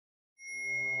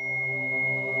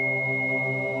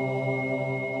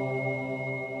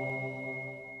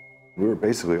were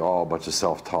basically all a bunch of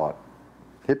self-taught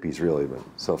hippies, really, but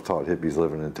self-taught hippies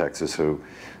living in Texas who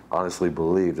honestly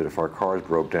believed that if our cars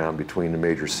broke down between the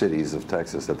major cities of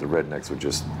Texas, that the rednecks would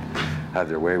just have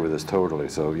their way with us totally.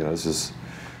 So, you know, it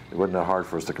wasn't that hard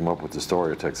for us to come up with the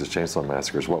story of Texas Chainsaw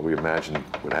Massacre. It's what we imagined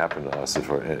would happen to us if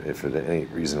for any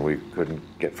reason we couldn't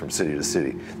get from city to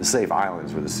city. The safe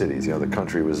islands were the cities. You know, the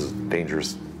country was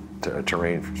dangerous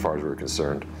terrain as far as we were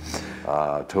concerned.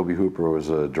 Tobe Hooper was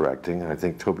directing. I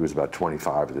think Tobe was about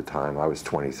 25 at the time. I was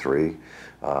 23.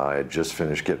 I had just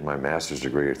finished getting my master's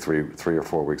degree three or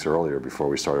 4 weeks earlier before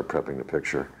we started prepping the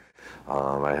picture.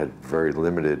 I had very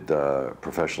limited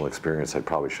professional experience. I'd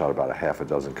probably shot about a half a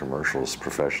dozen commercials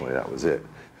professionally. That was it.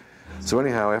 So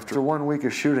anyhow, after 1 week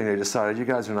of shooting, they decided, you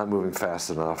guys are not moving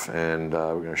fast enough, and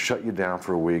we're going to shut you down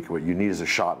for a week. What you need is a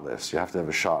shot list. You have to have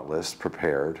a shot list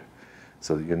prepared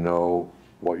so that you know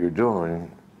what you're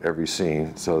doing every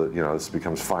scene, so that, you know, this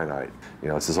becomes finite. You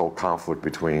know, it's this whole conflict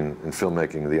between, in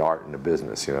filmmaking, the art and the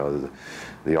business. You know,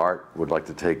 the art would like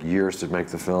to take years to make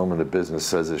the film, and the business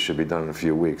says it should be done in a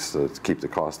few weeks to keep the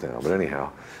cost down. But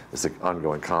anyhow, it's an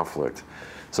ongoing conflict.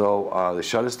 So they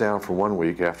shut us down for 1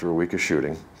 week after a week of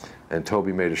shooting, and Tobe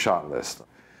made a shot list.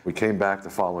 We came back the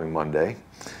following Monday,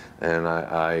 and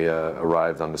I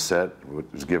arrived on the set,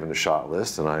 was given the shot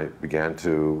list, and I began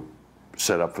to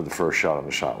set up for the first shot on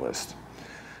the shot list.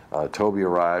 Tobe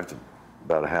arrived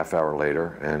about a half hour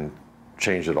later and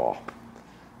changed it all.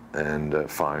 And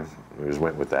fine, we just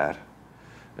went with that.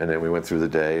 And then we went through the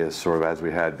day as sort of as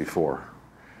we had before.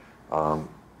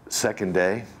 Second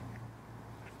day,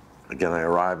 again, I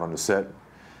arrive on the set,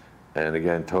 and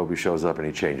again, Tobe shows up and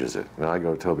he changes it. And I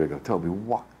go to Tobe, Tobe,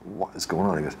 what is going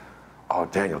on? He goes, oh,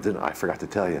 Daniel, I forgot to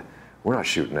tell you, we're not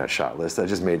shooting that shot list. I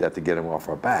just made that to get him off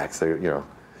our backs. They, you know,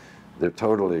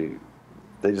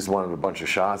 they just wanted a bunch of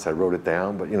shots. I wrote it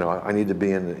down, but, you know, I need to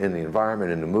be in the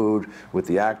environment, in the mood, with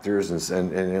the actors,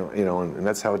 and you know, and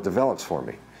that's how it develops for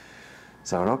me.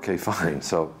 So I went, okay, fine.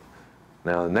 So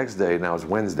now the next day, now it's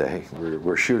Wednesday,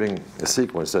 we're shooting a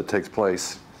sequence that takes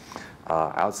place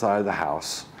outside of the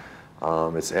house.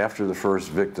 It's after the first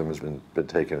victim has been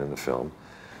taken in the film.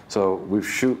 So we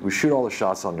shoot all the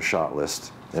shots on the shot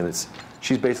list, and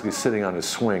she's basically sitting on a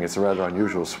swing. It's a rather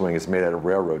unusual swing. It's made out of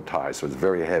railroad ties, so it's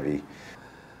very heavy.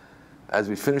 As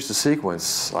we finished the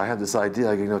sequence, I had this idea.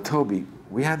 I go, you know, Tobe,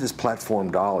 we had this platform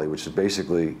dolly, which is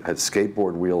basically had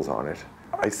skateboard wheels on it.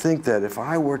 I think that if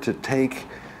I were to take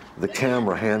the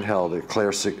camera handheld, a Claire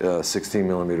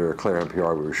 16mm or Claire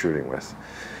MPR we were shooting with,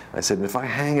 I said, and if I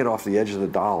hang it off the edge of the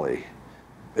dolly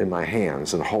in my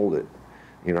hands and hold it,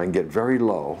 you know, I can get very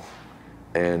low,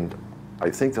 and I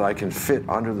think that I can fit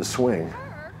under the swing.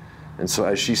 And so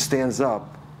as she stands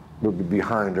up, we'll be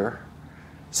behind her,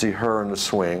 see her in the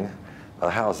swing, a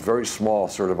house very small,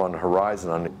 sort of on the horizon,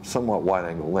 on a somewhat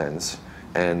wide-angle lens,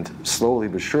 and slowly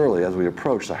but surely, as we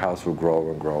approach, the house will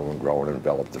grow and grow and grow and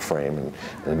envelop the frame and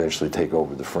eventually take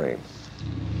over the frame.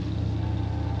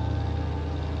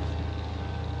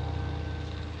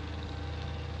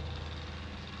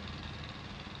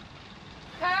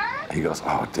 He goes,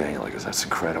 oh, Daniel, he goes, that's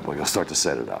incredible. He goes, start to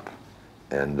set it up.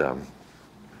 And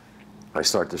I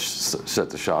start to set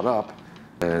the shot up,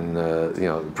 and you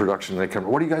know, the production, they come,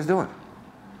 what are you guys doing?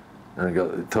 And I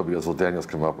go, Tobe goes, well, Daniel's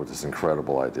come up with this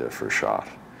incredible idea for a shot.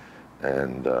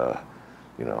 And,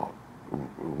 you know,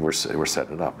 we're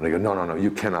setting it up. And they go, no, no, no,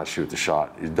 you cannot shoot the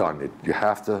shot. You're done. You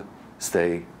have to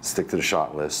stick to the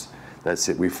shot list. That's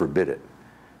it, we forbid it.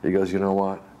 He goes, you know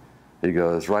what? He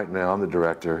goes, right now I'm the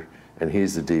director, and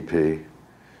he's the DP,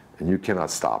 and you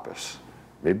cannot stop us.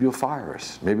 Maybe you'll fire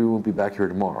us. Maybe we won't be back here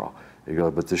tomorrow. He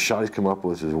goes, but the shot he's come up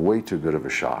with is way too good of a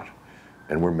shot,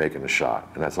 and we're making a shot,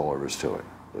 and that's all there is to it.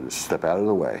 So just step out of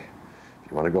the way. If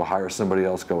you want to go hire somebody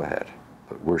else, go ahead.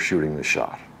 But we're shooting the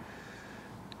shot.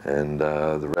 And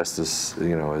the rest is,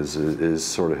 you know, is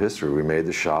sort of history. We made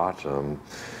the shot.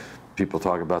 People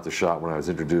talk about the shot when I was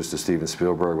introduced to Steven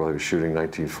Spielberg while he was shooting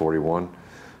 1941.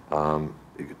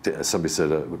 Somebody said,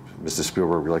 Mr.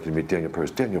 Spielberg, we'd like you to meet Daniel Pearl.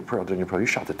 Daniel Pearl, you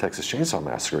shot the Texas Chainsaw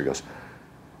Massacre. He goes,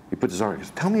 he puts his arm, he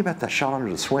goes, tell me about that shot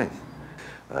under the swing.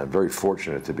 I'm very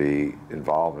fortunate to be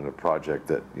involved in a project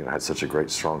that, you know, had such a great,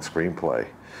 strong screenplay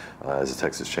as the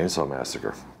Texas Chainsaw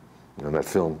Massacre. And that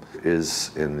film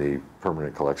is in the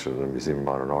permanent collection of the Museum of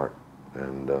Modern Art,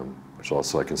 and which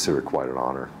also I consider quite an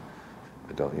honor.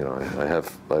 I don't, you know,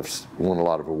 I've won a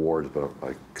lot of awards, but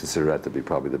I consider that to be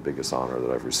probably the biggest honor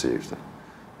that I've received, to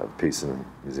have a piece in the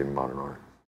Museum of Modern Art.